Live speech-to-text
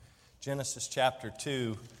Genesis chapter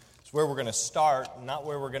 2 is where we're going to start, not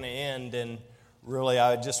where we're going to end. And really,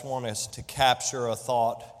 I just want us to capture a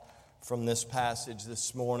thought from this passage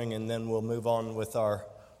this morning, and then we'll move on with our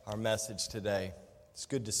message today. It's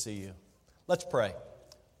good to see you. Let's pray.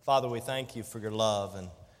 Father, we thank you for your love, and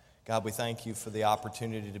God, we thank you for the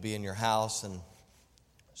opportunity to be in your house. And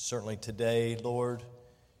certainly today, Lord,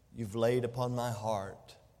 you've laid upon my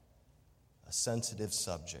heart a sensitive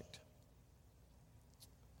subject.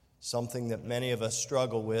 Something that many of us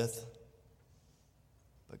struggle with,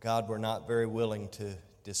 but God, we're not very willing to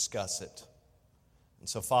discuss it. And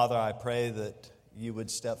so, Father, I pray that you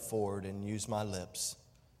would step forward and use my lips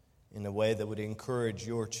in a way that would encourage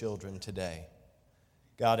your children today.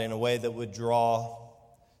 God, in a way that would draw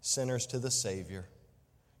sinners to the Savior.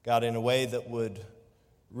 God, in a way that would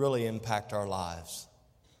really impact our lives.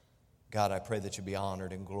 God, I pray that you be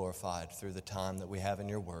honored and glorified through the time that we have in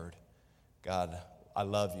your word. God, I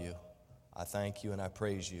love you, I thank you, and I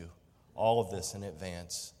praise you. All of this in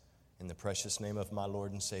advance, in the precious name of my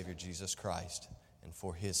Lord and Savior, Jesus Christ, and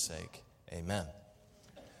for his sake, amen.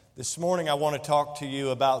 This morning I want to talk to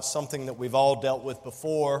you about something that we've all dealt with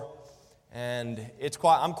before, and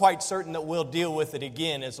I'm quite certain that we'll deal with it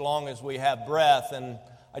again as long as we have breath. And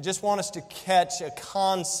I just want us to catch a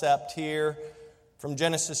concept here from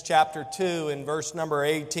Genesis chapter 2 in verse number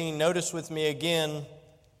 18. Notice with me again.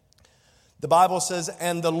 The Bible says,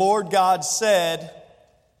 "And the Lord God said,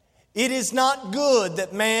 'It is not good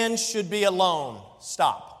that man should be alone.'"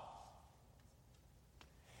 Stop.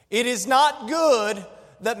 It is not good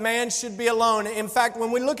that man should be alone. In fact, when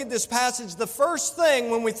we look at this passage, the first thing,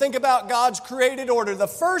 when we think about God's created order, the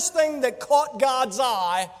first thing that caught God's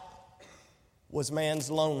eye was man's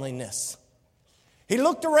loneliness. He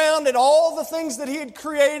looked around at all the things that he had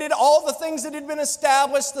created, all the things that had been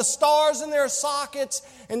established, the stars in their sockets,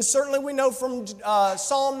 and certainly we know from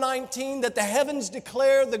Psalm 19 that the heavens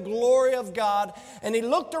declare the glory of God. And he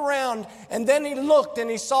looked around, and then he looked and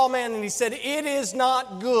he saw man, and he said, "It is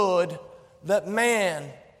not good that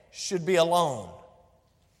man should be alone."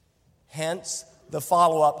 Hence the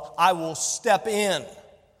follow-up, "I will step in.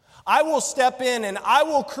 I will step in and I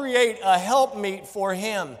will create a helpmeet for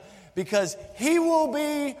him, because he will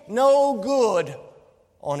be no good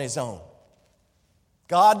on his own."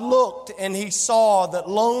 God looked and he saw that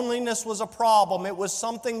loneliness was a problem. It was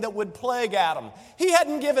something that would plague Adam. He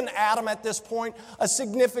hadn't given Adam at this point a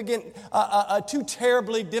significant, too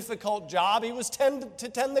terribly difficult job. He was to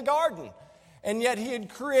tend the garden. And yet he had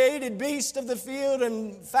created beasts of the field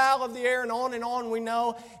and fowl of the air, and on we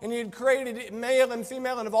know. And he had created male and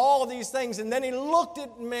female and of all of these things. And then he looked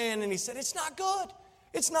at man and he said, "It's not good.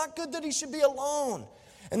 It's not good that he should be alone."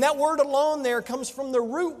 And that word alone there comes from the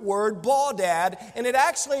root word bodad, and it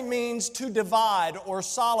actually means to divide or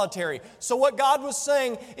solitary. So what God was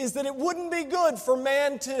saying is that it wouldn't be good for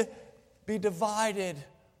man to be divided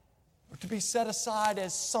or to be set aside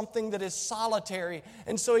as something that is solitary.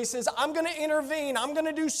 And so he says, I'm going to intervene. I'm going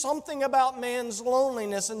to do something about man's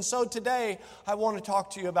loneliness. And so today I want to talk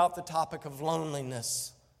to you about the topic of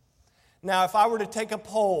loneliness. Now, if I were to take a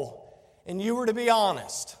poll and you were to be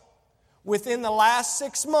honest, within the last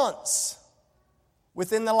 6 months,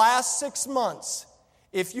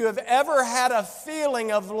 if you have ever had a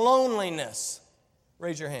feeling of loneliness,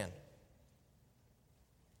 raise your hand.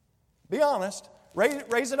 Be honest.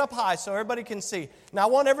 Raise it up high so everybody can see. Now, I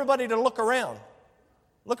want everybody to look around.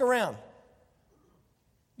 Look around.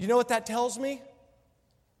 You know what that tells me?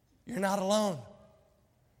 You're not alone.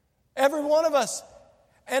 Every one of us.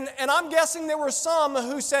 And I'm guessing there were some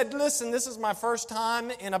who said, "Listen, this is my first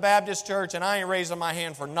time in a Baptist church, and I ain't raising my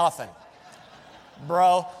hand for nothing."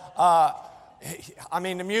 Bro,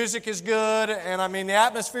 the music is good, and the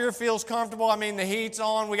atmosphere feels comfortable. The heat's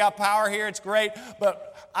on. We got power here. It's great.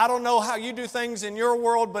 But I don't know how you do things in your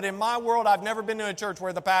world, but in my world, I've never been to a church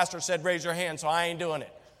where the pastor said, "Raise your hand," so I ain't doing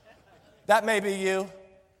it. That may be you,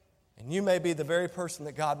 and you may be the very person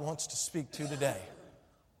that God wants to speak to today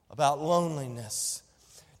about loneliness.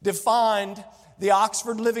 Defined, the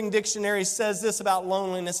Oxford Living Dictionary says this about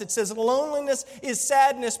loneliness. It says, loneliness is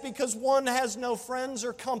sadness because one has no friends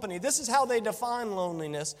or company. This is how they define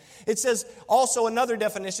loneliness. It says also another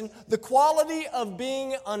definition, the quality of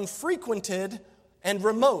being unfrequented and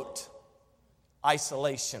remote.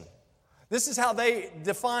 Isolation. This is how they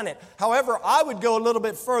define it. However, I would go a little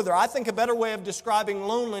bit further. I think a better way of describing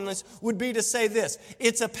loneliness would be to say this.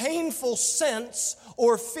 It's a painful sense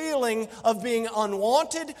or feeling of being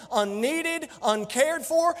unwanted, unneeded, uncared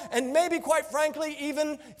for, and maybe, quite frankly,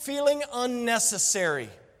 even feeling unnecessary.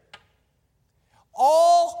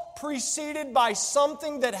 All preceded by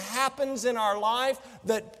something that happens in our life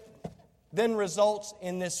that then results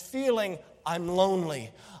in this feeling, I'm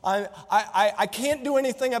lonely. I can't do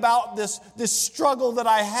anything about this struggle that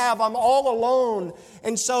I have. I'm all alone.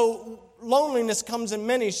 And so loneliness comes in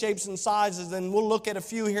many shapes and sizes, and we'll look at a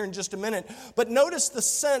few here in just a minute. But notice the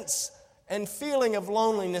sense and feeling of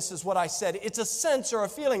loneliness is what I said. It's a sense or a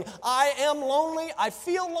feeling. I am lonely. I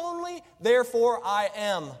feel lonely. Therefore, I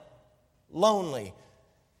am lonely.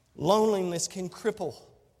 Loneliness can cripple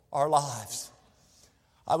our lives.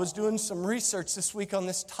 I was doing some research this week on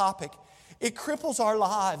this topic. It cripples our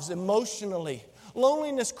lives emotionally.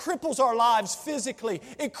 Loneliness cripples our lives physically.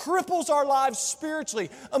 It cripples our lives spiritually.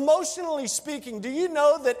 Emotionally speaking, do you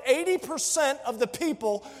know that 80% of the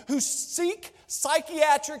people who seek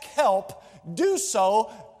psychiatric help do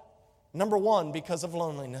so, number one, because of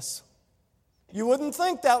loneliness? You wouldn't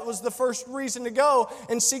think that was the first reason to go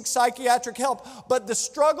and seek psychiatric help. But the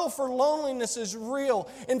struggle for loneliness is real.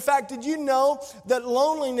 In fact, did you know that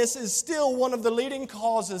loneliness is still one of the leading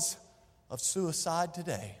causes of suicide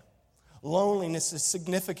today? Loneliness is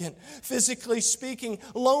significant. Physically speaking,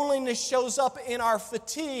 loneliness shows up in our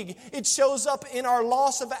fatigue. It shows up in our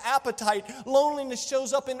loss of appetite. Loneliness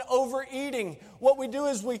shows up in overeating. What we do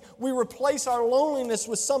is we replace our loneliness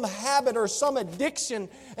with some habit or some addiction,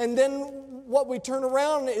 and then what we turn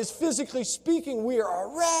around is, physically speaking, we are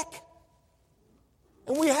a wreck.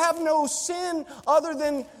 And we have no sin other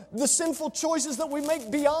than the sinful choices that we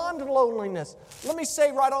make beyond loneliness. Let me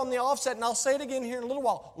say right on the offset, and I'll say it again here in a little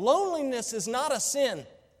while, loneliness is not a sin.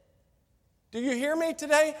 Do you hear me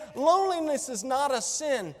today? Loneliness is not a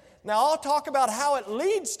sin. Now, I'll talk about how it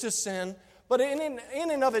leads to sin, but in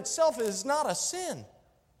and of itself, it is not a sin.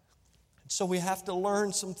 So we have to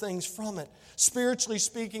learn some things from it. Spiritually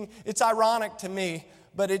speaking, it's ironic to me,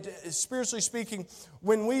 but spiritually speaking,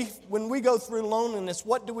 when we go through loneliness,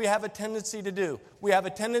 what do we have a tendency to do? We have a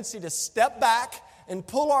tendency to step back and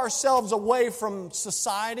pull ourselves away from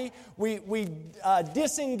society. We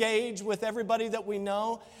disengage with everybody that we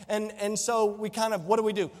know. And so we kind of,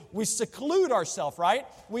 what do? We seclude ourselves, right?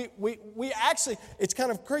 We actually, it's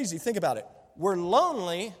kind of crazy. Think about it. We're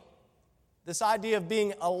lonely, this idea of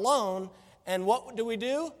being alone, and what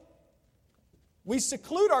do? We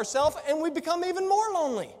seclude ourselves and we become even more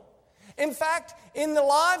lonely. In fact, in the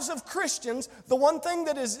lives of Christians, the one thing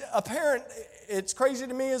that is apparent, it's crazy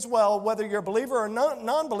to me as well, whether you're a believer or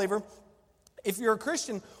non-believer, if you're a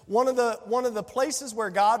Christian, one of the places where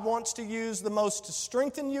God wants to use the most to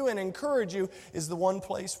strengthen you and encourage you is the one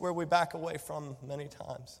place where we back away from many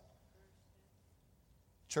times.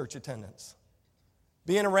 Church attendance.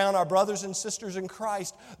 Being around our brothers and sisters in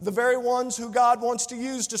Christ, the very ones who God wants to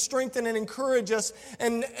use to strengthen and encourage us,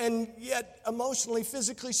 and yet emotionally,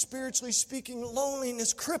 physically, spiritually speaking,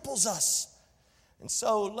 loneliness cripples us. And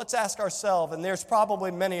so let's ask ourselves, and there's probably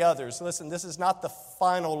many others. Listen, this is not the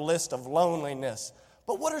final list of loneliness,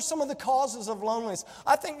 but what are some of the causes of loneliness?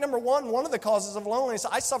 I think number one of the causes of loneliness,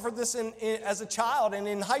 I suffered this as a child and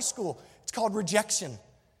in high school. It's called rejection.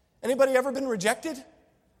 Anybody ever been rejected?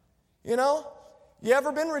 You know? You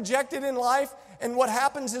ever been rejected in life? And what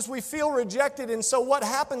happens is we feel rejected. And so what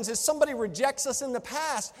happens is somebody rejects us in the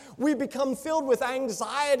past. We become filled with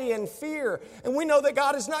anxiety and fear. And we know that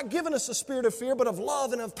God has not given us a spirit of fear, but of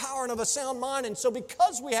love and of power and of a sound mind. And so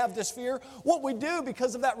because we have this fear, what we do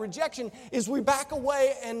because of that rejection is we back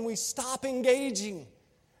away and we stop engaging.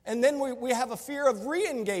 And then we have a fear of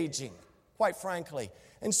re-engaging, quite frankly.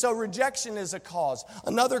 And so rejection is a cause.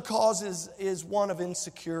 Another cause is one of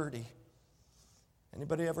insecurity.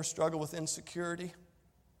 Anybody ever struggle with insecurity?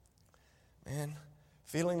 Man,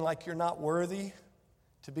 feeling like you're not worthy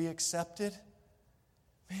to be accepted?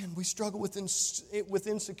 Man, we struggle with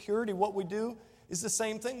insecurity. What we do is the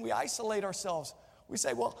same thing. We isolate ourselves. We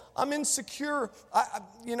say, well, I'm insecure.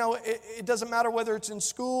 It doesn't matter whether it's in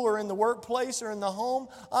school or in the workplace or in the home.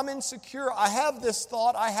 I'm insecure. I have this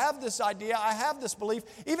thought. I have this idea. I have this belief.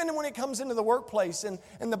 Even when it comes into the workplace and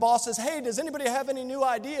the boss says, hey, does anybody have any new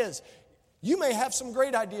ideas? You may have some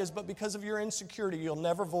great ideas, but because of your insecurity, you'll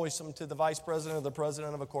never voice them to the vice president or the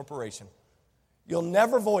president of a corporation. You'll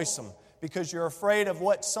never voice them because you're afraid of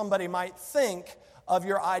what somebody might think of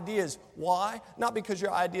your ideas. Why? Not because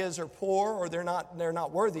your ideas are poor or they're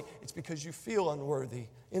not worthy. It's because you feel unworthy.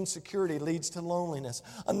 Insecurity leads to loneliness.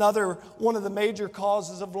 Another one of the major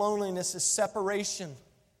causes of loneliness is separation,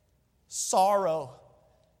 sorrow,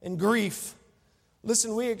 and grief.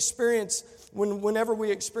 Listen, we experience whenever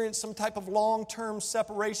we experience some type of long-term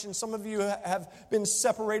separation. Some of you have been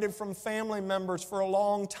separated from family members for a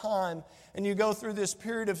long time, and you go through this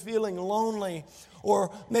period of feeling lonely.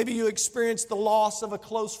 Or maybe you experience the loss of a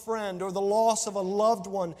close friend or the loss of a loved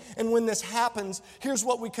one. And when this happens, here's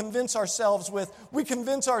what we convince ourselves with. We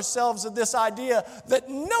convince ourselves of this idea that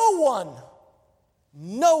no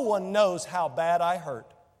one knows how bad I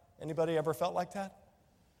hurt. Anybody ever felt like that?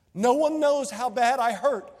 No one knows how bad I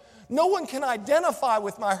hurt. No one can identify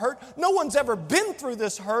with my hurt. No one's ever been through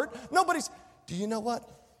this hurt. Do you know what?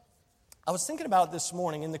 I was thinking about it this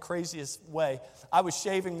morning in the craziest way. I was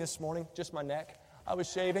shaving this morning, just my neck. I was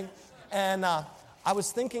shaving, and I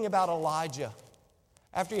was thinking about Elijah.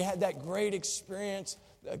 After he had that great experience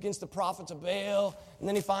against the prophets of Baal, and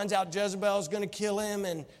then he finds out Jezebel is going to kill him,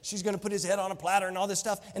 and she's going to put his head on a platter and all this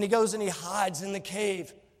stuff, and he goes and he hides in the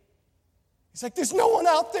cave. He's like, there's no one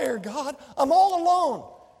out there, God. I'm all alone.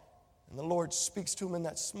 And the Lord speaks to him in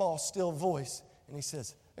that small, still voice, and he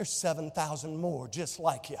says, there's 7,000 more just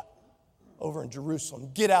like you over in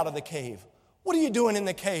Jerusalem. Get out of the cave. What are you doing in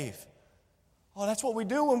the cave? Oh, that's what we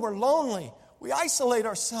do when we're lonely. We isolate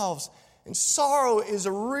ourselves. And sorrow is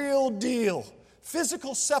a real deal.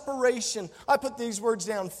 Physical separation. I put these words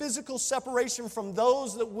down. Physical separation from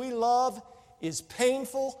those that we love is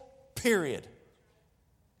painful, period.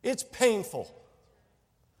 It's painful.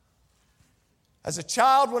 As a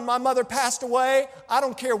child, when my mother passed away, I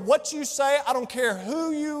don't care what you say. I don't care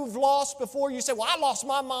who you've lost before. You say, well, I lost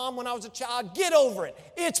my mom when I was a child. Get over it.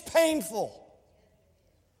 It's painful.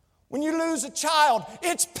 When you lose a child,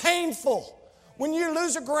 it's painful. When you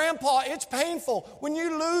lose a grandpa, it's painful. When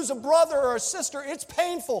you lose a brother or a sister, it's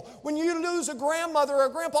painful. When you lose a grandmother or a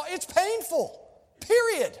grandpa, it's painful.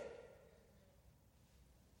 Period.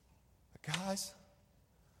 But guys,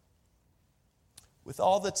 with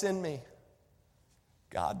all that's in me,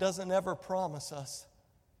 God doesn't ever promise us.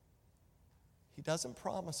 He doesn't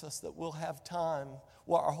promise us that we'll have time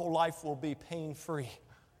where our whole life will be pain-free.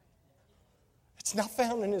 It's not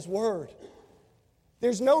found in His Word.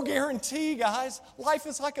 There's no guarantee, guys. Life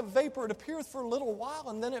is like a vapor. It appeareth for a little while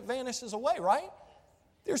and then it vanishes away, right?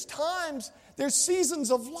 There's times, there's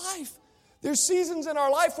seasons of life. There's seasons in our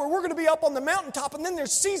life where we're going to be up on the mountaintop, and then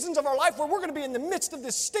there's seasons of our life where we're going to be in the midst of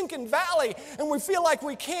this stinking valley, and we feel like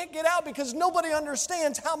we can't get out because nobody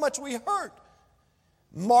understands how much we hurt.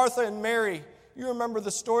 Martha and Mary, you remember the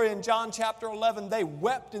story in John chapter 11. They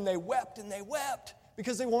wept and they wept and they wept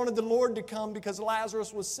because they wanted the Lord to come because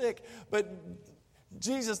Lazarus was sick. But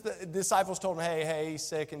Jesus, the disciples told him, hey, he's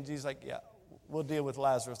sick. And Jesus like, yeah, we'll deal with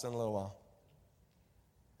Lazarus in a little while.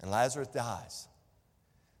 And Lazarus dies.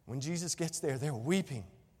 When Jesus gets there, they're weeping.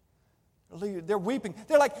 They're weeping.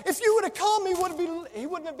 They're like, if you would have come, he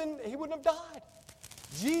wouldn't have died.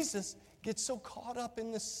 Jesus gets so caught up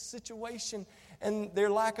in this situation and their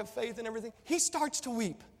lack of faith and everything, he starts to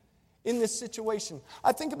weep in this situation.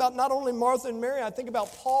 I think about not only Martha and Mary, I think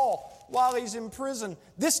about Paul while he's in prison.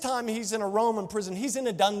 This time he's in a Roman prison. He's in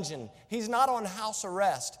a dungeon. He's not on house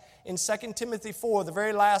arrest. In 2 Timothy 4, the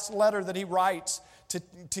very last letter that he writes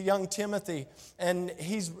to young Timothy, and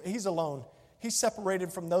he's alone. He's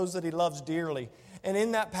separated from those that he loves dearly. And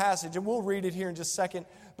in that passage, and we'll read it here in just a second,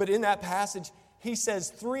 but in that passage, he says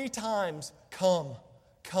 3 times, come.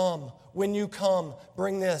 When you come,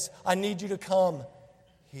 bring this. I need you to come.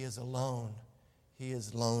 He is alone. He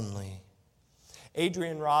is lonely.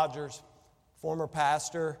 Adrian Rogers, former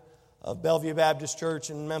pastor of Bellevue Baptist Church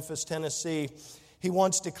in Memphis, Tennessee, he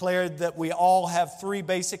once declared that we all have 3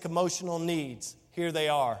 basic emotional needs. Here they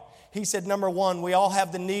are. He said, number 1, we all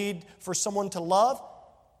have the need for someone to love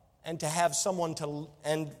and to have someone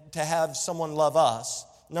love us.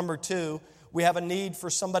 Number 2, we have a need for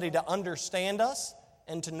somebody to understand us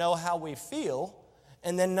and to know how we feel.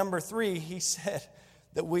 And then number 3, he said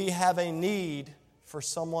that we have a need for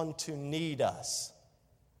someone to need us,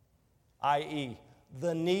 i.e.,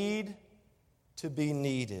 the need to be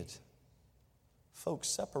needed. Folks,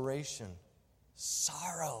 separation,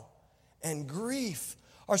 sorrow, and grief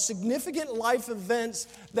are significant life events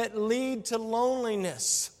that lead to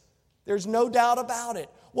loneliness. There's no doubt about it.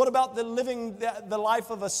 What about living the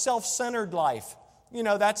life of a self-centered life? You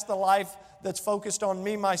know, that's the life that's focused on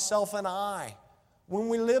me, myself, and I. When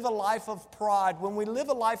we live a life of pride, when we live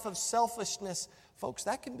a life of selfishness, folks,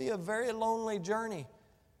 that can be a very lonely journey.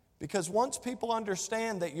 Because once people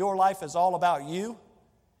understand that your life is all about you,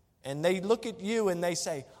 and they look at you and they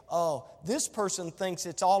say, oh, this person thinks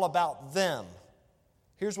it's all about them.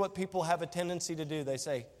 Here's what people have a tendency to do. They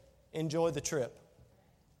say, enjoy the trip.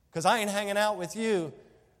 Because I ain't hanging out with you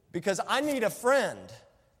because I need a friend.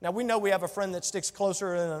 Now, we know we have a friend that sticks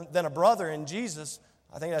closer than a brother in Jesus.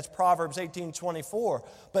 I think that's Proverbs 18:24.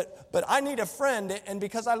 But I need a friend, and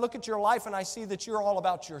because I look at your life and I see that you're all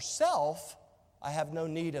about yourself, I have no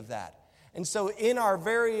need of that. And so in our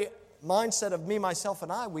very mindset of me, myself,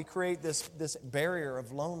 and I, we create this barrier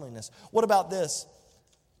of loneliness. What about this?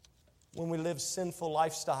 When we live sinful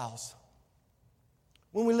lifestyles.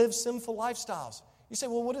 When we live sinful lifestyles. You say,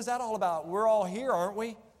 well, what is that all about? We're all here, aren't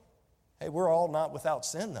we? Hey, we're all not without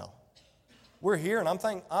sin, though. We're here, and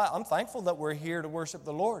I'm thankful that we're here to worship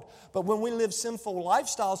the Lord. But when we live sinful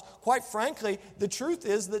lifestyles, quite frankly, the truth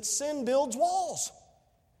is that sin builds walls.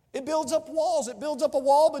 It builds up walls. It builds up a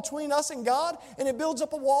wall between us and God, and it builds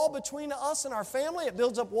up a wall between us and our family. It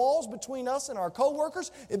builds up walls between us and our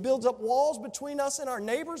co-workers. It builds up walls between us and our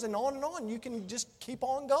neighbors, and on and on. You can just keep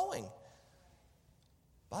on going.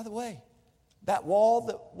 By the way, that wall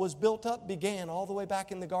that was built up began all the way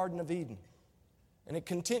back in the Garden of Eden. And it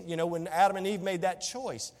continued, when Adam and Eve made that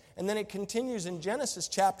choice. And then it continues in Genesis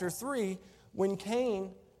chapter 3 when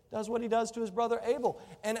Cain does what he does to his brother Abel.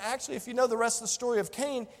 And actually, if you know the rest of the story of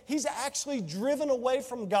Cain, he's actually driven away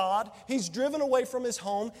from God. He's driven away from his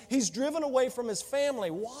home. He's driven away from his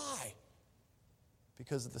family. Why?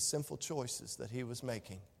 Because of the sinful choices that he was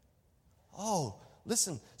making. Oh,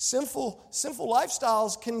 listen, sinful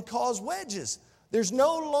lifestyles can cause wedges. There's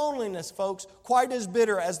no loneliness, folks, quite as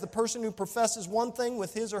bitter as the person who professes one thing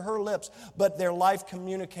with his or her lips, but their life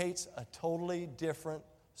communicates a totally different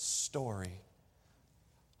story.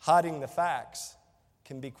 Hiding the facts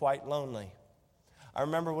can be quite lonely. I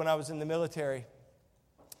remember when I was in the military,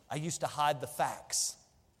 I used to hide the facts.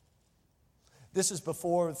 This is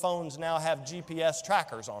before phones now have GPS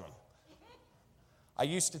trackers on them. I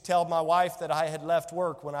used to tell my wife that I had left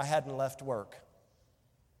work when I hadn't left work.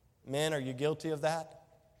 Men, are you guilty of that?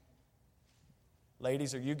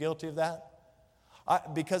 Ladies, are you guilty of that?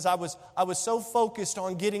 Because I was so focused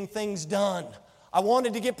on getting things done. I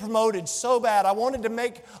wanted to get promoted so bad. I wanted to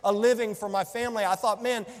make a living for my family. I thought,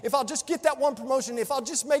 man, if I'll just get that one promotion, if I'll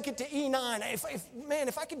just make it to E9,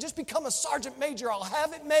 if I could just become a sergeant major, I'll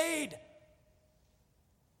have it made.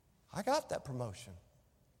 I got that promotion.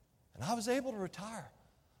 And I was able to retire.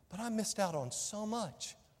 But I missed out on so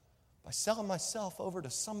much by selling myself over to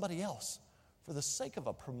somebody else for the sake of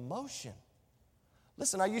a promotion.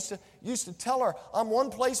 Listen, I used to tell her I'm one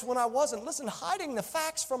place when I wasn't. Listen, hiding the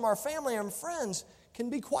facts from our family and friends can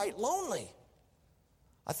be quite lonely.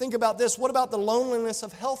 I think about this. What about the loneliness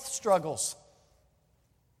of health struggles?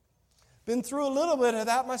 Been through a little bit of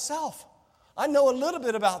that myself. I know a little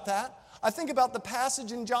bit about that. I think about the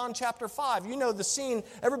passage in John chapter 5. You know the scene.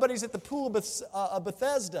 Everybody's at the pool of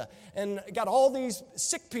Bethesda and got all these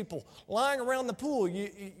sick people lying around the pool.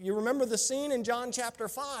 You remember the scene in John chapter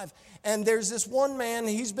 5. And there's this one man.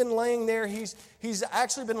 He's been laying there. He's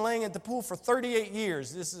actually been laying at the pool for 38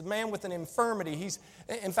 years. This is a man with an infirmity.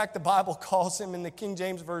 In fact, the Bible calls him, in the King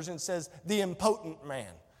James Version, it says the impotent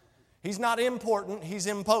man. He's not important. He's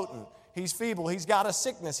impotent. He's feeble. He's got a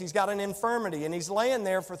sickness. He's got an infirmity. And he's laying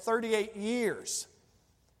there for 38 years.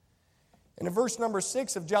 And in verse number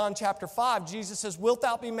 6 of John chapter 5, Jesus says, "Wilt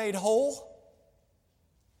thou be made whole?"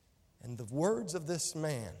 And the words of this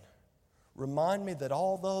man remind me that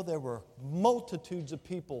although there were multitudes of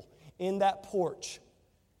people in that porch,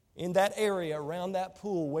 in that area around that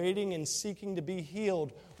pool, waiting and seeking to be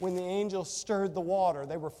healed, when the angel stirred the water,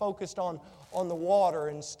 they were focused on the water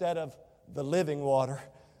instead of the living water.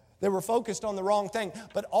 They were focused on the wrong thing.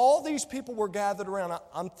 But all these people were gathered around.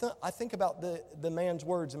 I think about the man's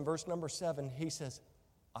words in verse number 7. He says,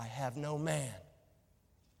 "I have no man."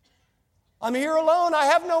 I'm here alone. I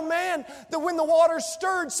have no man that when the water's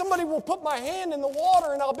stirred, somebody will put my hand in the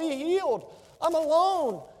water and I'll be healed. I'm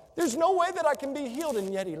alone. There's no way that I can be healed.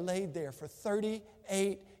 And yet he laid there for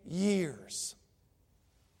 38 years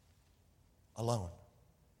alone.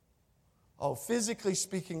 Oh, physically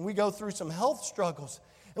speaking, we go through some health struggles.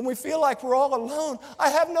 And we feel like we're all alone. I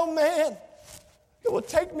have no man that will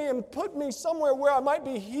take me and put me somewhere where I might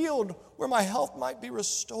be healed, where my health might be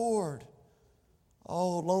restored.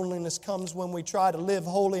 Oh, loneliness comes when we try to live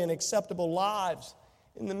holy and acceptable lives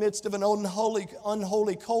in the midst of an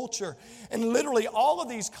unholy culture. And literally all of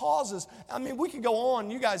these causes, we could go on.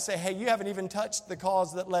 You guys say, hey, you haven't even touched the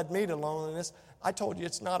cause that led me to loneliness. I told you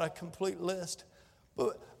it's not a complete list.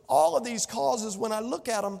 But all of these causes, when I look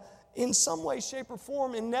at them, in some way, shape, or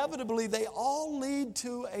form, inevitably, they all lead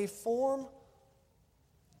to a form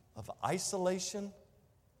of isolation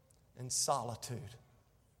and solitude.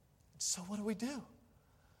 So what do?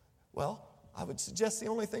 Well, I would suggest the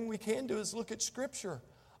only thing we can do is look at Scripture.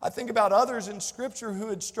 I think about others in Scripture who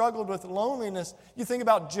had struggled with loneliness. You think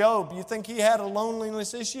about Job. You think he had a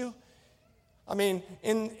loneliness issue? I mean,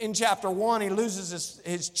 in chapter 1, he loses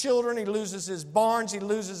his children, he loses his barns, he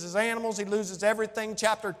loses his animals, he loses everything.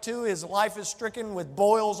 Chapter 2, his life is stricken with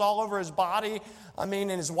boils all over his body. I mean,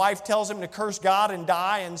 and his wife tells him to curse God and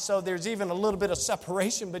die. And so there's even a little bit of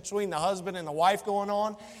separation between the husband and the wife going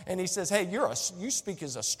on. And he says, hey, you speak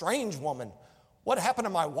as a strange woman. What happened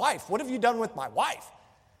to my wife? What have you done with my wife?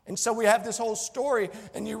 And so we have this whole story,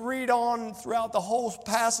 and you read on throughout the whole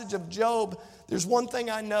passage of Job. There's one thing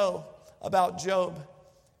I know about Job,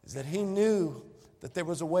 is that he knew that there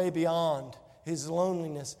was a way beyond his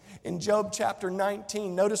loneliness. In Job chapter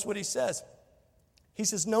 19, notice what he says. He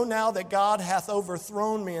says, know now that God hath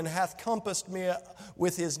overthrown me and hath compassed me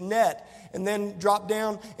with his net. And then drop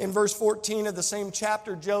down in verse 14 of the same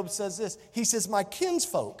chapter, Job says this. He says, my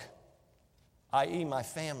kinsfolk, i.e. my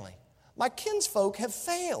family, my kinsfolk have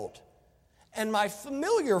failed. And my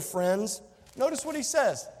familiar friends, notice what he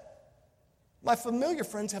says. My familiar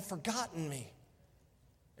friends have forgotten me.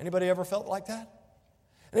 Anybody ever felt like that?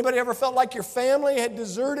 Anybody ever felt like your family had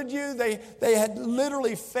deserted you? They had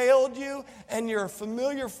literally failed you, and your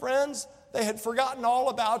familiar friends, they had forgotten all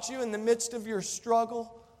about you in the midst of your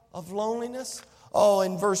struggle of loneliness? Oh,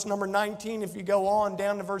 in verse number 19, if you go on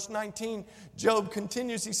down to verse 19, Job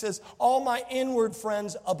continues. He says, all my inward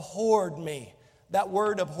friends abhorred me. That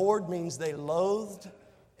word abhorred means they loathed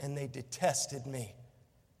and they detested me.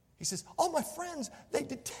 He says, all my friends, they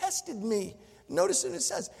detested me. Notice what it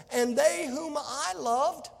says, and they whom I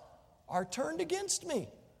loved are turned against me.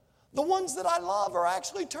 The ones that I love are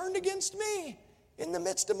actually turned against me in the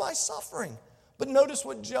midst of my suffering. But notice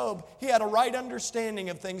what Job, he had a right understanding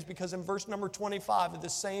of things, because in verse number 25 of the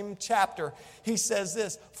same chapter, he says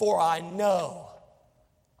this, for I know,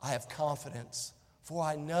 I have confidence, for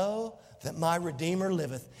I know that my Redeemer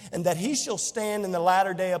liveth, and that he shall stand in the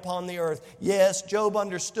latter day upon the earth. Yes, Job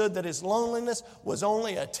understood that his loneliness was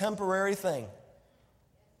only a temporary thing.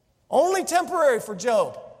 Only temporary for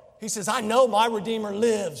Job. He says, I know my Redeemer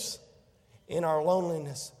lives. In our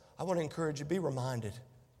loneliness, I want to encourage you, be reminded,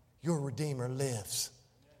 your Redeemer lives.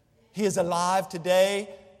 He is alive today,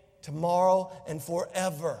 tomorrow, and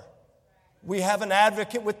forever. We have an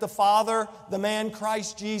advocate with the Father, the man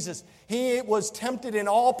Christ Jesus. He was tempted in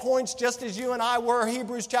all points just as you and I were,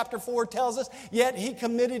 Hebrews chapter 4 tells us, yet he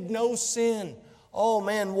committed no sin. Oh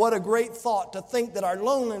man, what a great thought to think that our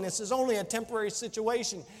loneliness is only a temporary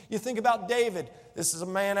situation. You think about David. This is a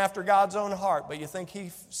man after God's own heart, but you think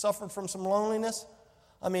he suffered from some loneliness?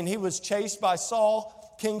 I mean, he was chased by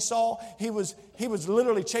Saul, King Saul. He was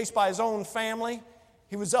literally chased by his own family.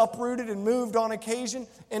 He was uprooted and moved on occasion.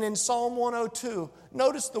 And in Psalm 102,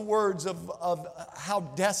 notice the words of how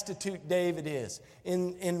destitute David is.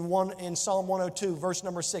 In Psalm 102, verse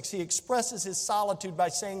number 6, he expresses his solitude by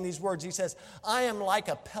saying these words. He says, I am like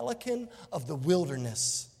a pelican of the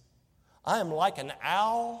wilderness. I am like an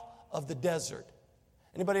owl of the desert.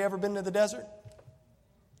 Anybody ever been to the desert?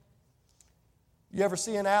 You ever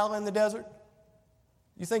see an owl in the desert?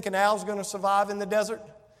 You think an owl's going to survive in the desert?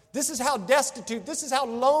 This is how destitute, this is how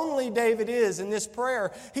lonely David is in this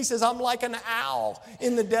prayer. He says, I'm like an owl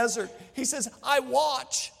in the desert. He says, I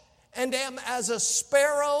watch and am as a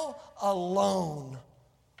sparrow alone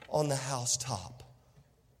on the housetop.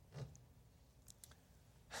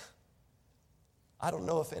 I don't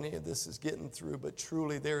know if any of this is getting through, but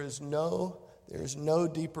truly there is no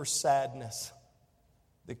deeper sadness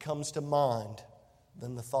that comes to mind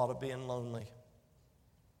than the thought of being lonely.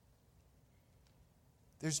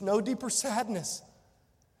 There's no deeper sadness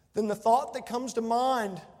than the thought that comes to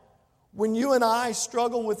mind when you and I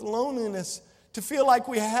struggle with loneliness, to feel like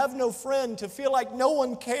we have no friend, to feel like no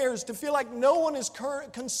one cares, to feel like no one is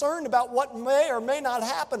concerned about what may or may not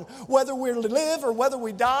happen, whether we live or whether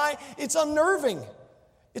we die. It's unnerving.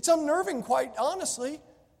 It's unnerving, quite honestly,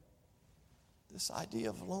 this idea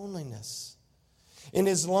of loneliness. In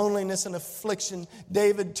his loneliness and affliction,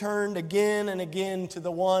 David turned again and again to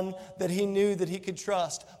the one that he knew that he could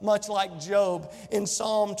trust. Much like Job in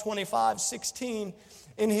Psalm 25:16,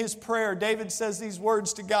 in his prayer, David says these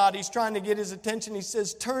words to God. He's trying to get his attention. He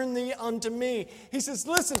says, turn thee unto me. He says,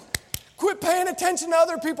 listen, quit paying attention to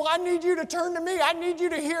other people. I need you to turn to me. I need you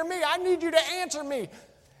to hear me. I need you to answer me.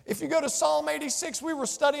 If you go to Psalm 86, we were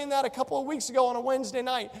studying that a couple of weeks ago on a Wednesday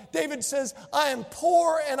night. David says, I am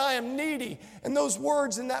poor and I am needy. And those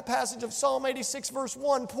words in that passage of Psalm 86 verse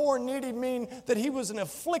 1, poor and needy, mean that he was an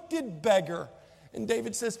afflicted beggar. And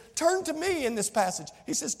David says, turn to me in this passage.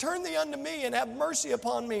 He says, turn thee unto me and have mercy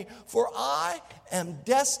upon me, for I am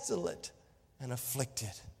desolate and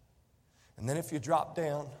afflicted. And then if you drop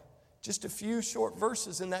down just a few short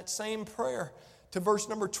verses in that same prayer to verse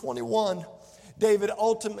number 21, David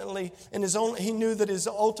ultimately, he knew that his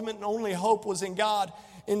ultimate and only hope was in God.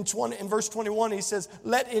 In verse 21, he says,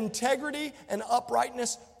 let integrity and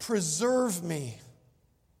uprightness preserve me.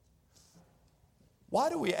 Why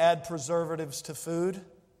do we add preservatives to food?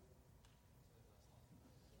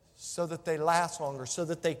 So that they last longer, so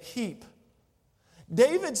that they keep.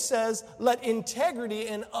 David says, let integrity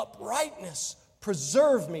and uprightness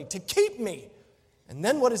preserve me, to keep me. And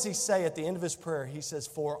then what does he say at the end of his prayer? He says,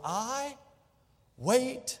 for I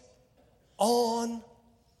wait on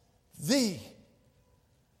thee.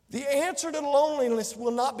 The answer to loneliness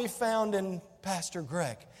will not be found in Pastor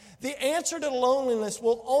Greg. The answer to loneliness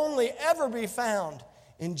will only ever be found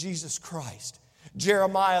in Jesus Christ.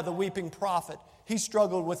 Jeremiah, the weeping prophet, he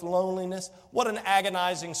struggled with loneliness. What an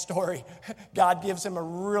agonizing story. God gives him a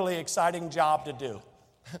really exciting job to do.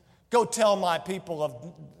 Go tell my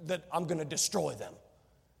people that I'm going to destroy them.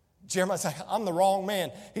 Jeremiah's like, I'm the wrong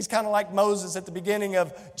man. He's kind of like Moses at the beginning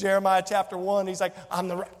of Jeremiah chapter 1. He's like,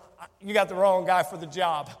 you got the wrong guy for the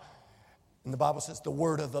job. And the Bible says, the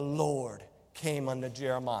word of the Lord came unto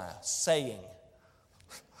Jeremiah, saying.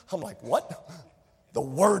 I'm like, what?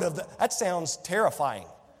 That sounds terrifying.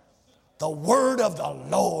 The word of the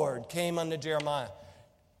Lord came unto Jeremiah.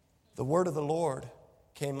 The word of the Lord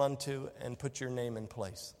came unto and put your name in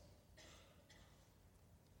place.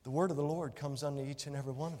 The word of the Lord comes unto each and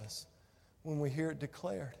every one of us when we hear it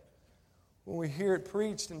declared, when we hear it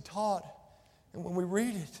preached and taught, and when we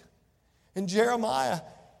read it. And Jeremiah,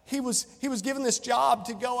 he was given this job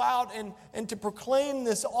to go out and to proclaim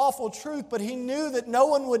this awful truth, but he knew that no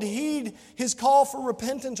one would heed his call for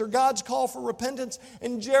repentance or God's call for repentance.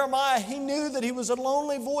 And Jeremiah, he knew that he was a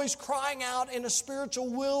lonely voice crying out in a spiritual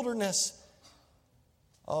wilderness.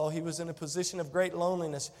 Oh, he was in a position of great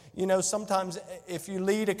loneliness. You know, sometimes if you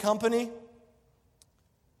lead a company,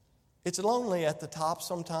 it's lonely at the top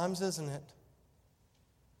sometimes, isn't it?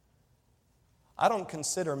 I don't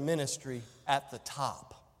consider ministry at the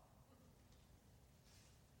top.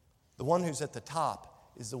 The one who's at the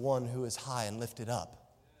top is the one who is high and lifted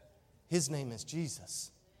up. His name is Jesus.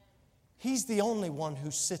 He's the only one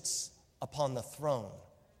who sits upon the throne.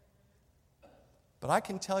 But I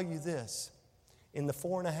can tell you this, in the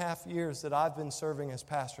 4.5 years that I've been serving as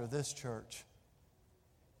pastor of this church,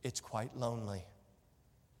 it's quite lonely.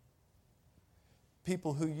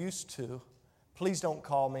 People who used to, please don't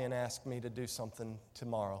call me and ask me to do something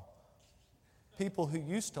tomorrow. People who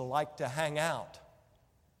used to like to hang out,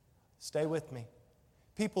 stay with me.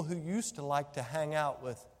 People who used to like to hang out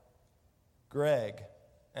with Greg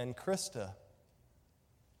and Krista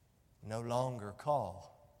no longer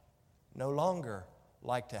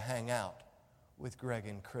like to hang out with Greg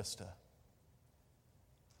and Krista.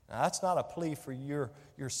 Now, that's not a plea for your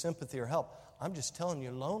sympathy or help. I'm just telling you,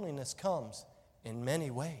 loneliness comes in many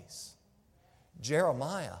ways.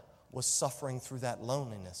 Jeremiah was suffering through that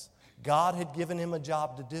loneliness. God had given him a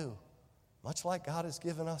job to do, much like God has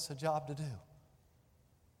given us a job to do.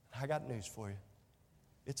 I got news for you.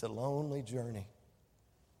 It's a lonely journey.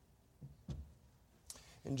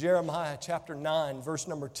 In Jeremiah chapter 9, verse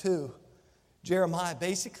number 2, Jeremiah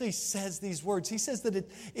basically says these words. He says that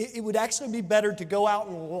it would actually be better to go out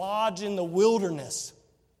and lodge in the wilderness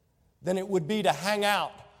than it would be to hang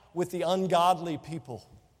out with the ungodly people,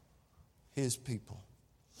 his people.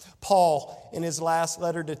 Paul, in his last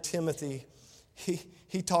letter to Timothy,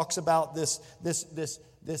 he talks about this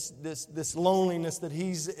loneliness that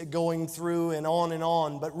he's going through and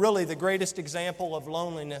on. But really, the greatest example of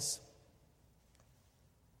loneliness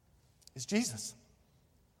is Jesus.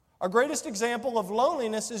 Our greatest example of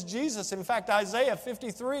loneliness is Jesus. In fact, Isaiah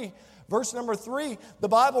 53, verse number 3, the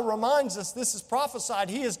Bible reminds us, this is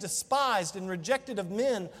prophesied, he is despised and rejected of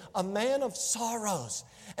men, a man of sorrows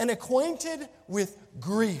and acquainted with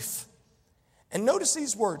grief. And notice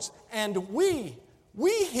these words, and we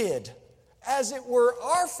hid, as it were,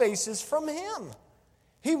 our faces from him.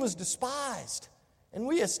 He was despised, and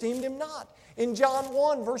we esteemed him not. In John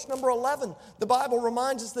 1, verse number 11, the Bible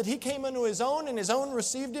reminds us that he came unto his own, and his own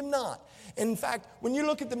received him not. In fact, when you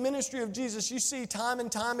look at the ministry of Jesus, you see time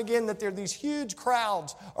and time again that there are these huge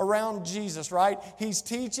crowds around Jesus, right? He's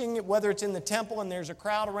teaching, whether it's in the temple and there's a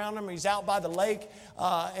crowd around him, or he's out by the lake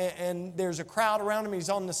and there's a crowd around him, he's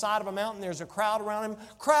on the side of a mountain, there's a crowd around him.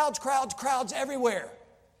 Crowds everywhere.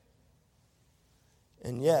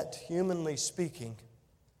 And yet, humanly speaking,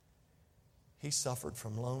 he suffered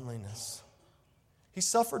from loneliness. He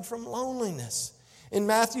suffered from loneliness. In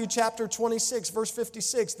Matthew chapter 26, verse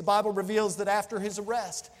 56, the Bible reveals that after his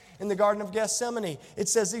arrest in the Garden of Gethsemane, it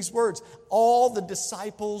says these words, all the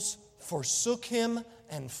disciples forsook him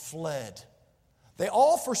and fled. They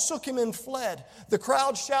all forsook him and fled. The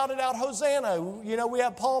crowd shouted out, Hosanna. You know, we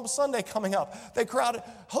have Palm Sunday coming up. They crowded,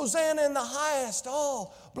 Hosanna in the highest.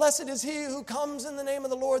 Oh, blessed is he who comes in the name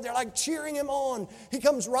of the Lord. They're like cheering him on. He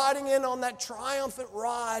comes riding in on that triumphant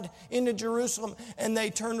ride into Jerusalem. And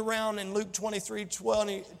they turned around in Luke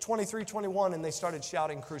 23:21, and they started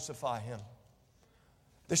shouting, crucify him.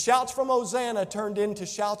 The shouts from Hosanna turned into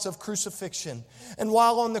shouts of crucifixion. And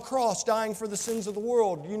while on the cross, dying for the sins of the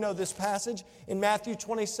world, you know this passage in Matthew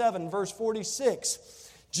 27, verse 46.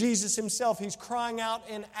 Jesus himself, he's crying out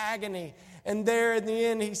in agony. And there in the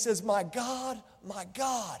end, he says, my God,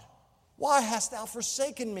 why hast thou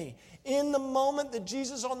forsaken me? In the moment that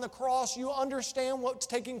Jesus on the cross, you understand what's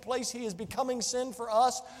taking place. He is becoming sin for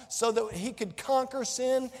us so that he could conquer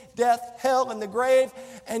sin, death, hell, and the grave.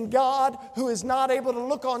 And God, who is not able to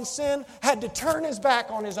look on sin, had to turn his back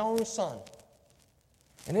on his own son.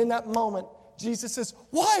 And in that moment, Jesus says,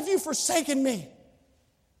 why have you forsaken me?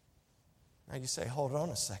 Now you say, hold on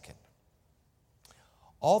a second.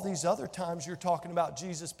 All these other times you're talking about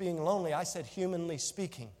Jesus being lonely, I said humanly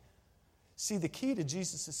speaking. See, the key to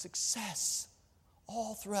Jesus' success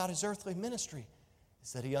all throughout his earthly ministry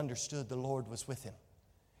is that he understood the Lord was with him.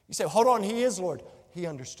 You say, hold on, he is Lord. He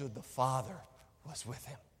understood the Father was with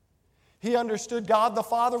him. He understood God the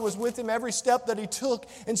Father was with him every step that he took,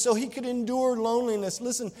 and so he could endure loneliness.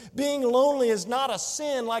 Listen, being lonely is not a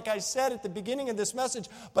sin, like I said at the beginning of this message,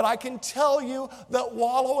 but I can tell you that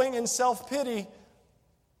wallowing in self-pity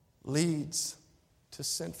leads to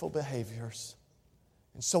sinful behaviors.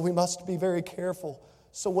 And so we must be very careful.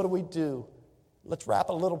 So what do? Let's wrap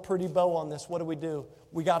a little pretty bow on this. What do?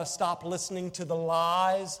 We got to stop listening to the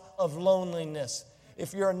lies of loneliness.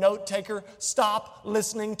 If you're a note taker, stop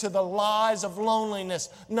listening to the lies of loneliness.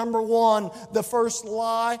 Number one, the first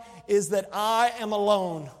lie is that I am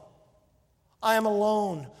alone. I am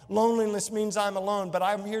alone. Loneliness means I'm alone. But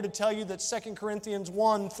I'm here to tell you that 2 Corinthians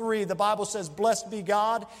 1:3, the Bible says, blessed be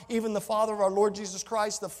God, even the Father of our Lord Jesus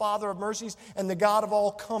Christ, the Father of mercies, and the God of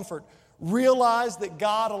all comfort. Realize that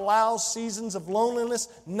God allows seasons of loneliness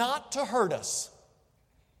not to hurt us,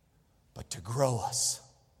 but to grow us.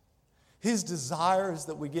 His desire is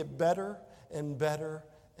that we get better and better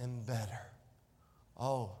and better.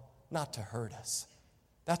 Oh, not to hurt us.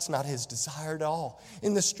 That's not his desire at all.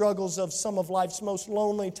 In the struggles of some of life's most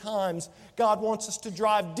lonely times, God wants us to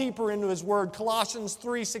drive deeper into his word. Colossians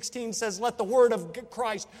 3:16 says, let the word of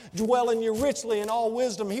Christ dwell in you richly in all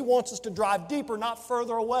wisdom. He wants us to drive deeper, not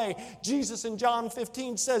further away. Jesus in John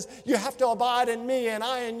 15 says, you have to abide in me and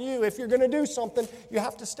I in you. If you're going to do something, you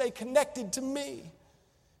have to stay connected to me.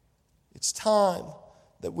 It's time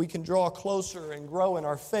that we can draw closer and grow in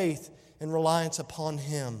our faith and reliance upon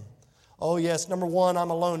him. Oh yes, number one,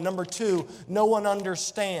 I'm alone. Number two, no one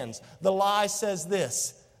understands. The lie says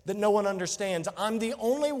this, that no one understands. I'm the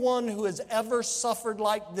only one who has ever suffered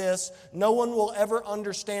like this. No one will ever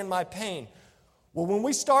understand my pain. Well, when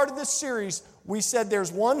we started this series, we said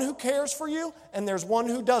there's one who cares for you and there's one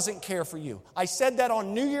who doesn't care for you. I said that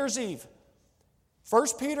on New Year's Eve. 1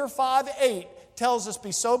 Peter 5:8 tells us,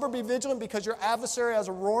 be sober, be vigilant, because your adversary as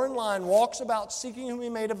a roaring lion walks about seeking whom he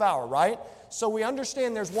may devour, right? So we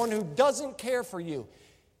understand there's one who doesn't care for you.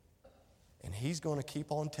 And he's going to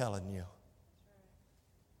keep on telling you,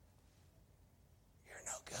 you're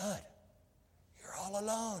no good. You're all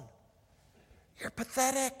alone. You're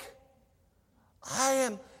pathetic. I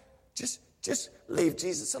am. Just leave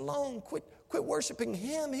Jesus alone. Quit worshiping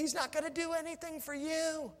him. He's not going to do anything for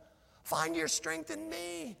you. Find your strength in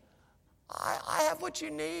me. I have what you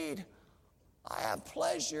need. I have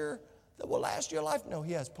pleasure that will last your life. No,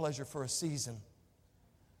 he has pleasure for a season.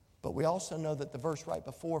 But we also know that the verse right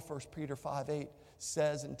before 1 Peter 5:8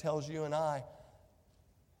 says and tells you and I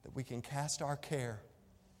that we can cast our care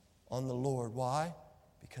on the Lord. Why?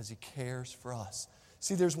 Because he cares for us.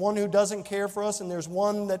 See, there's one who doesn't care for us, and there's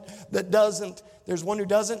one that doesn't. There's one who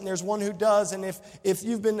doesn't, and there's one who does. And if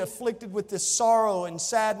you've been afflicted with this sorrow and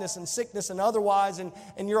sadness and sickness and otherwise, and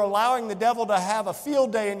you're allowing the devil to have a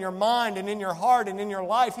field day in your mind and in your heart and in your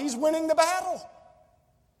life, he's winning the battle.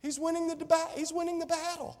 He's winning the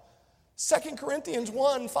battle. 2 Corinthians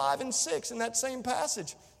 1:5-6 in that same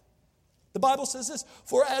passage. The Bible says this,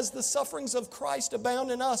 for as the sufferings of Christ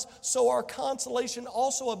abound in us, so our consolation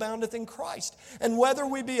also aboundeth in Christ. And whether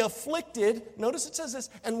we be afflicted, notice it says this,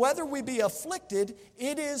 and whether we be afflicted,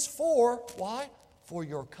 it is for, why? For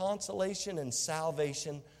your consolation and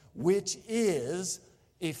salvation, which is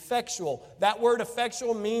effectual. That word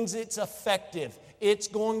effectual means it's effective. It's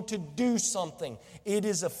going to do something. It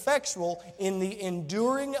is effectual in the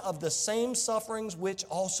enduring of the same sufferings which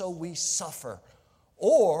also we suffer.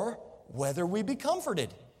 Or whether we be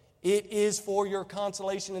comforted, It is for your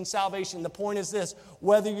consolation and salvation. The point is this: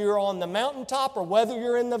 whether you're on the mountaintop or whether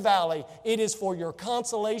you're in the valley, it is for your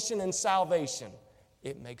consolation and salvation.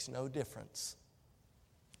 It makes no difference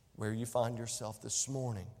where you find yourself this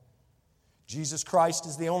morning. Jesus Christ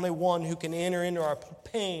is the only one who can enter into our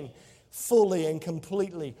pain fully and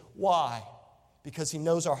completely. Why? Because He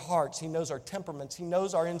knows our hearts, He knows our temperaments, He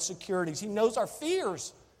knows our insecurities, He knows our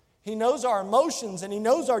fears. He knows our emotions and He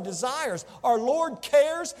knows our desires. Our Lord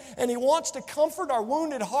cares and He wants to comfort our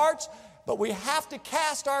wounded hearts, but we have to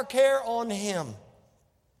cast our care on Him.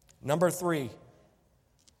 Number three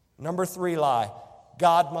lie: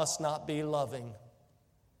 God must not be loving.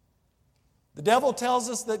 The devil tells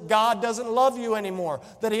us that God doesn't love you anymore,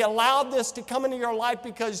 that He allowed this to come into your life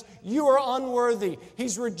because you are unworthy.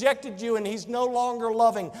 He's rejected you and He's no longer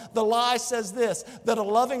loving. The lie says this, that a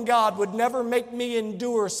loving God would never make me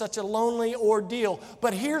endure such a lonely ordeal.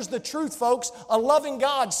 But here's the truth, folks. A loving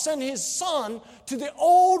God sent His Son to the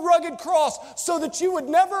old rugged cross so that you would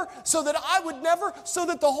never, so that I would never, so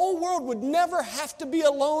that the whole world would never have to be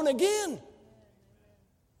alone again.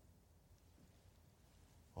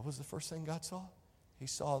 What was the first thing God saw? He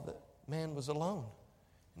saw that man was alone.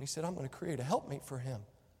 And He said, I'm going to create a helpmate for him.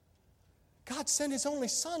 God sent His only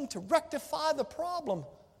Son to rectify the problem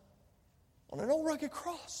on an old rugged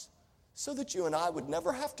cross so that you and I would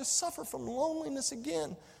never have to suffer from loneliness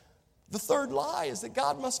again. The third lie is that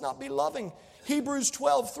God must not be loving. Hebrews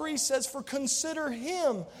 12:3 says, for consider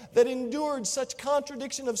Him that endured such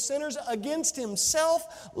contradiction of sinners against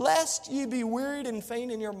Himself, lest ye be wearied and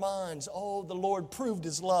faint in your minds. Oh, the Lord proved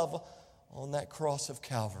His love on that cross of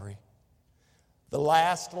Calvary. The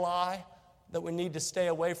last lie that we need to stay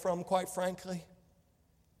away from, quite frankly,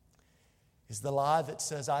 is the lie that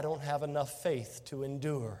says, I don't have enough faith to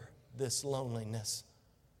endure this loneliness.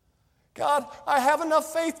 God, I have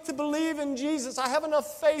enough faith to believe in Jesus. I have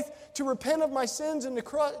enough faith to repent of my sins and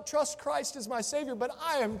to trust Christ as my Savior, but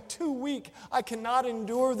I am too weak. I cannot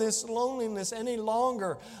endure this loneliness any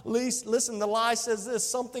longer. Listen, the lie says this: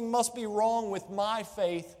 something must be wrong with my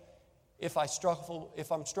faith if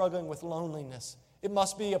I'm struggling with loneliness. It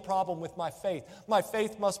must be a problem with my faith. My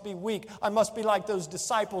faith must be weak. I must be like those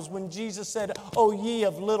disciples when Jesus said, "O ye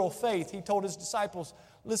of little faith." He told His disciples,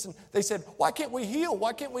 listen, they said, why can't we heal?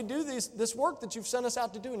 Why can't we do this work that you've sent us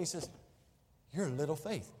out to do? And He says, you're a little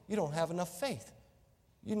faith. You don't have enough faith.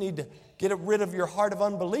 You need to get rid of your heart of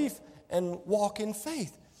unbelief and walk in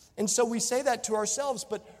faith. And so we say that to ourselves,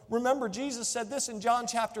 but remember, Jesus said this in John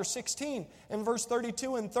chapter 16 and verse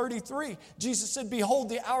 32 and 33. Jesus said, behold,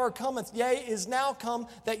 the hour cometh, yea, is now come,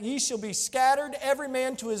 that ye shall be scattered, every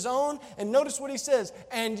man to his own. And notice what He says,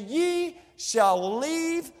 and ye shall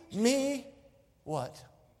leave me, what?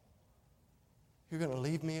 You're going to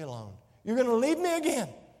leave me alone. You're going to leave me again.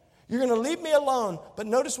 You're going to leave me alone. But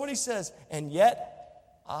notice what He says, and yet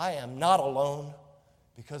I am not alone,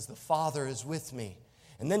 because the Father is with me.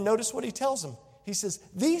 And then notice what He tells them. He says,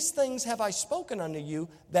 these things have I spoken unto you,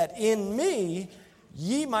 that in me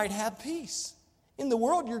ye might have peace. In the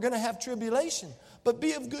world you're going to have tribulation, but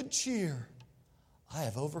be of good cheer. I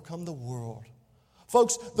have overcome the world.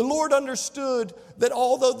 Folks, the Lord understood that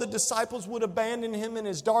although the disciples would abandon Him in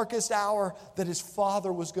His darkest hour, that His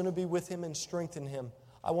Father was going to be with Him and strengthen Him.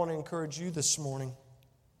 I want to encourage you this morning.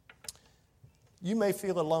 You may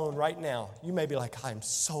feel alone right now. You may be like, I'm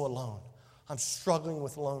so alone. I'm struggling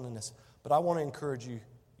with loneliness. But I want to encourage you,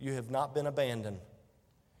 you have not been abandoned.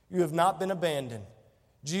 You have not been abandoned.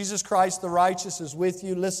 Jesus Christ the righteous is with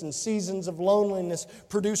you. Listen, seasons of loneliness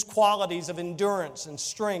produce qualities of endurance and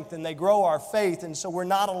strength, and they grow our faith, and so we're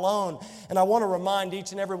not alone. And I want to remind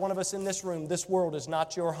each and every one of us in this room, this world is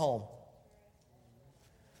not your home.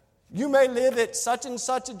 You may live at such and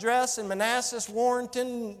such address in Manassas,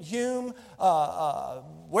 Warrenton, Hume,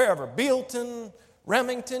 wherever, Bealton,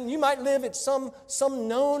 Remington. You might live at some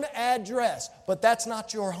known address, but that's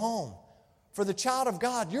not your home. For the child of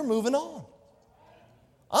God, you're moving on.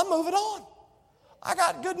 I'm moving on. I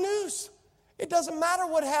got good news. It doesn't matter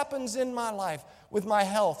what happens in my life with my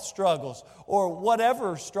health struggles or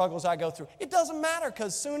whatever struggles I go through. It doesn't matter,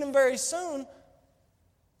 because soon and very soon,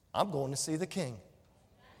 I'm going to see the King.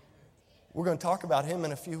 We're going to talk about Him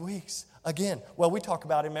in a few weeks. Again, well, we talk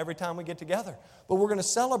about Him every time we get together. But we're going to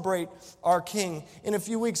celebrate our King in a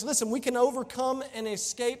few weeks. Listen, we can overcome and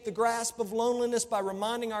escape the grasp of loneliness by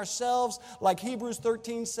reminding ourselves, like Hebrews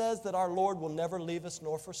 13 says, that our Lord will never leave us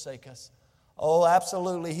nor forsake us. Oh,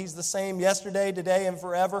 absolutely. He's the same yesterday, today, and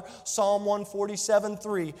forever. Psalm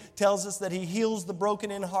 147:3 tells us that He heals the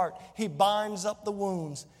broken in heart. He binds up the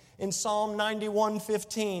wounds. In Psalm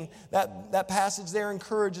 91:15, that passage there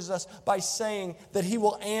encourages us by saying that He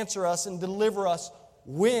will answer us and deliver us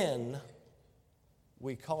when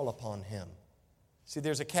we call upon Him. See,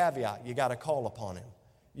 there's a caveat. You got to call upon Him.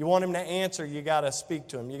 You want Him to answer, you got to speak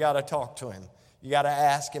to Him. You got to talk to Him. You got to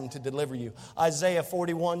ask Him to deliver you. Isaiah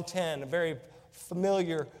 41:10, a very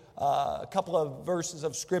familiar couple of verses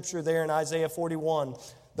of Scripture there in Isaiah 41.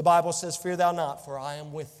 The Bible says, "Fear thou not, for I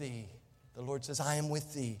am with thee." The Lord says, "I am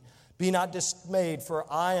with thee. Be not dismayed,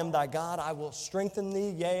 for I am thy God. I will strengthen thee,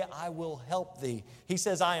 yea, I will help thee." He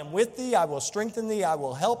says, "I am with thee, I will strengthen thee, I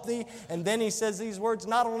will help thee." And then He says these words,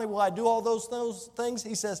 not only will I do all those things,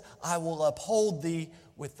 He says, "I will uphold thee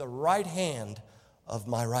with the right hand of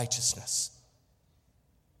my righteousness."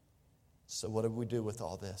 So what do we do with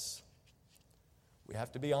all this? We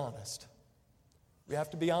have to be honest. We have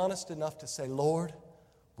to be honest enough to say, "Lord,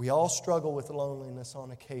 we all struggle with loneliness on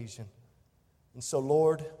occasion. And so,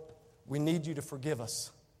 Lord, we need you to forgive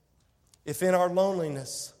us. If in our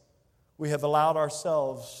loneliness we have allowed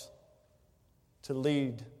ourselves to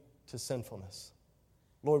lead to sinfulness.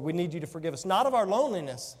 Lord, we need you to forgive us. Not of our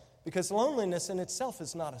loneliness, because loneliness in itself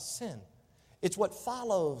is not a sin. It's what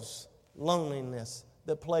follows loneliness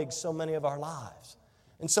that plagues so many of our lives.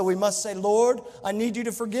 And so we must say, "Lord, I need you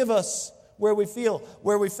to forgive us where we fail.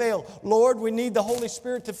 Lord, we need the Holy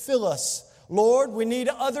Spirit to fill us. Lord, we need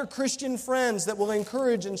other Christian friends that will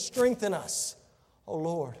encourage and strengthen us. Oh,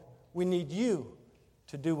 Lord, we need you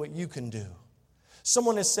to do what you can do."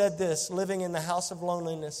 Someone has said this: living in the house of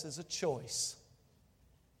loneliness is a choice.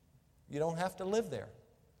 You don't have to live there.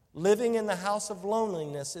 Living in the house of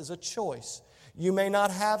loneliness is a choice. You may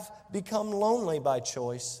not have become lonely by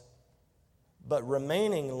choice, but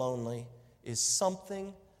remaining lonely is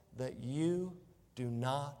something that you do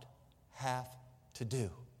not have to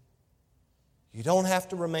do. You don't have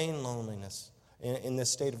to remain in this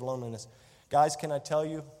state of loneliness. Guys, can I tell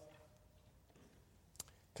you?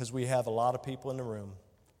 Because we have a lot of people in the room,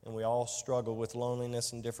 and we all struggle with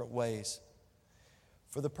loneliness in different ways.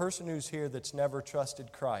 For the person who's here that's never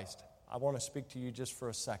trusted Christ, I want to speak to you just for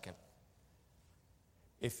a second.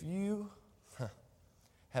 If you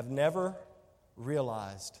have never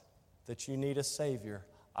realized that you need a Savior,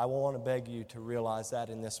 I want to beg you to realize that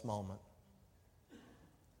in this moment.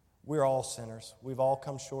 We're all sinners. We've all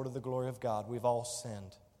come short of the glory of God. We've all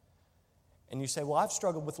sinned. And you say, "Well, I've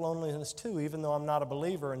struggled with loneliness too, even though I'm not a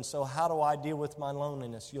believer, and so how do I deal with my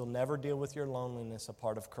loneliness?" You'll never deal with your loneliness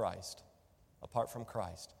apart from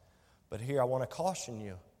Christ. But here I want to caution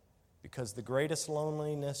you, because the greatest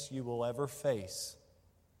loneliness you will ever face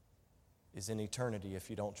is in eternity if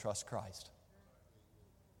you don't trust Christ.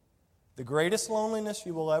 The greatest loneliness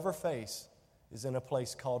you will ever face is in a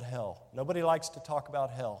place called hell. Nobody likes to talk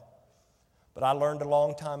about hell. But I learned a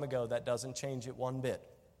long time ago that doesn't change it one bit.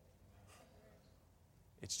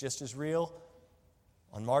 It's just as real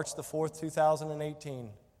on March the 4th,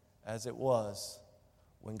 2018 as it was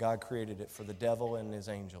when God created it for the devil and his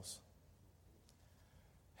angels.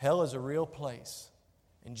 Hell is a real place.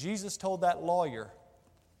 And Jesus told that lawyer,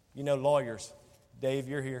 you know lawyers, Dave,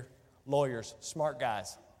 you're here, lawyers, smart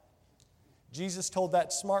guys. Jesus told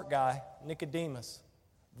that smart guy, Nicodemus,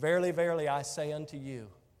 "Verily, verily, I say unto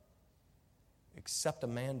you, except a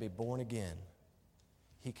man be born again,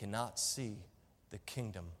 he cannot see the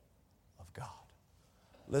kingdom of God."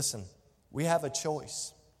 Listen, we have a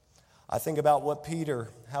choice. I think about what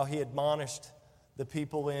Peter, how he admonished the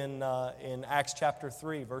people in Acts chapter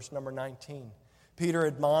 3, verse number 19. Peter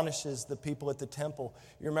admonishes the people at the temple.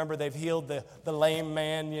 You remember they've healed the lame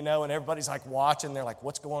man, and everybody's like watching. They're like,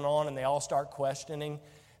 "What's going on?" And they all start questioning.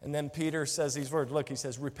 And then Peter says these words. Look, he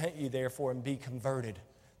says, "Repent ye therefore and be converted,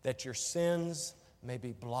 that your sins may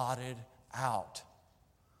be blotted out."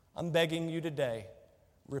 I'm begging you today,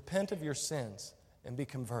 repent of your sins and be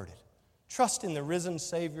converted. Trust in the risen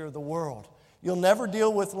Savior of the world. You'll never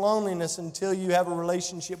deal with loneliness until you have a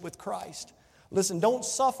relationship with Christ. Listen, don't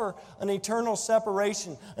suffer an eternal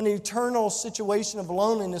separation, an eternal situation of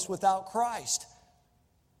loneliness without Christ.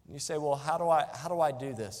 And you say, "Well, how do I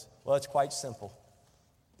do this?" Well, it's quite simple.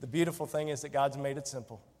 The beautiful thing is that God's made it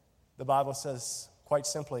simple. The Bible says quite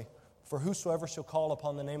simply, "For whosoever shall call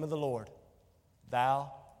upon the name of the Lord,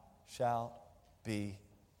 thou shalt be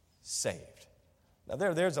saved."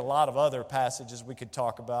 Now, there's a lot of other passages we could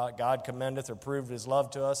talk about. God commendeth or proved his love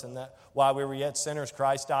to us, and that while we were yet sinners,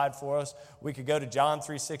 Christ died for us. We could go to John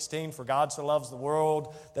 3:16, "For God so loves the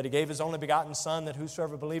world that he gave his only begotten Son, that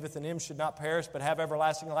whosoever believeth in him should not perish but have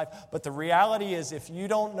everlasting life." But the reality is, if you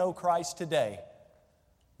don't know Christ today,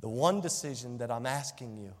 the one decision that I'm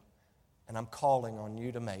asking you and I'm calling on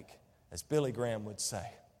you to make, as Billy Graham would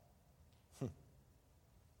say,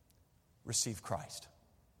 receive Christ.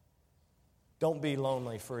 Don't be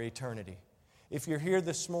lonely for eternity. If you're here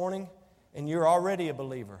this morning and you're already a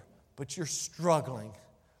believer, but you're struggling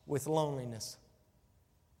with loneliness,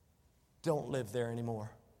 don't live there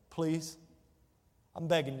anymore. Please, I'm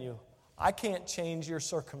begging you. I can't change your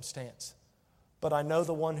circumstance, but I know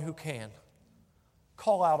the one who can.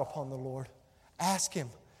 Call out upon the Lord. Ask Him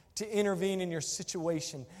to intervene in your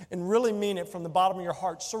situation and really mean it from the bottom of your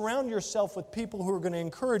heart. Surround yourself with people who are going to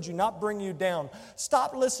encourage you, not bring you down.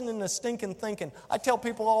 Stop listening to stinking thinking. I tell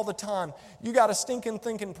people all the time, you got a stinking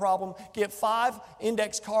thinking problem, get 5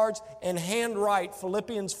 index cards and handwrite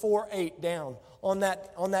Philippians 4:8 down on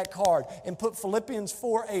that card and put Philippians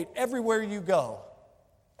 4:8 everywhere you go.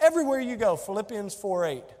 Everywhere you go, Philippians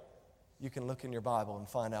 4:8. You can look in your Bible and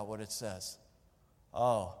find out what it says.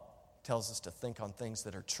 Oh, tells us to think on things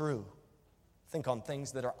that are true, think on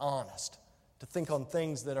things that are honest, to think on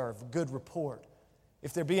things that are of good report.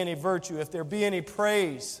 If there be any virtue, if there be any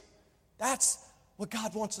praise, that's what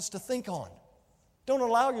God wants us to think on. Don't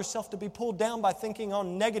allow yourself to be pulled down by thinking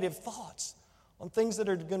on negative thoughts, on things that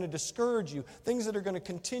are going to discourage you, things that are going to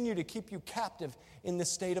continue to keep you captive in this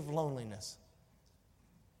state of loneliness.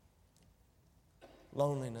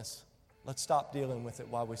 Loneliness. Let's stop dealing with it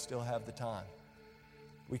while we still have the time.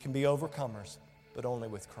 We can be overcomers, but only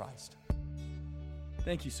with Christ.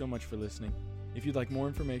 Thank you so much for listening. If you'd like more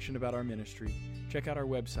information about our ministry, check out our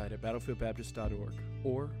website at battlefieldbaptist.org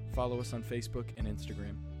or follow us on Facebook and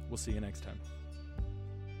Instagram. We'll see you next time.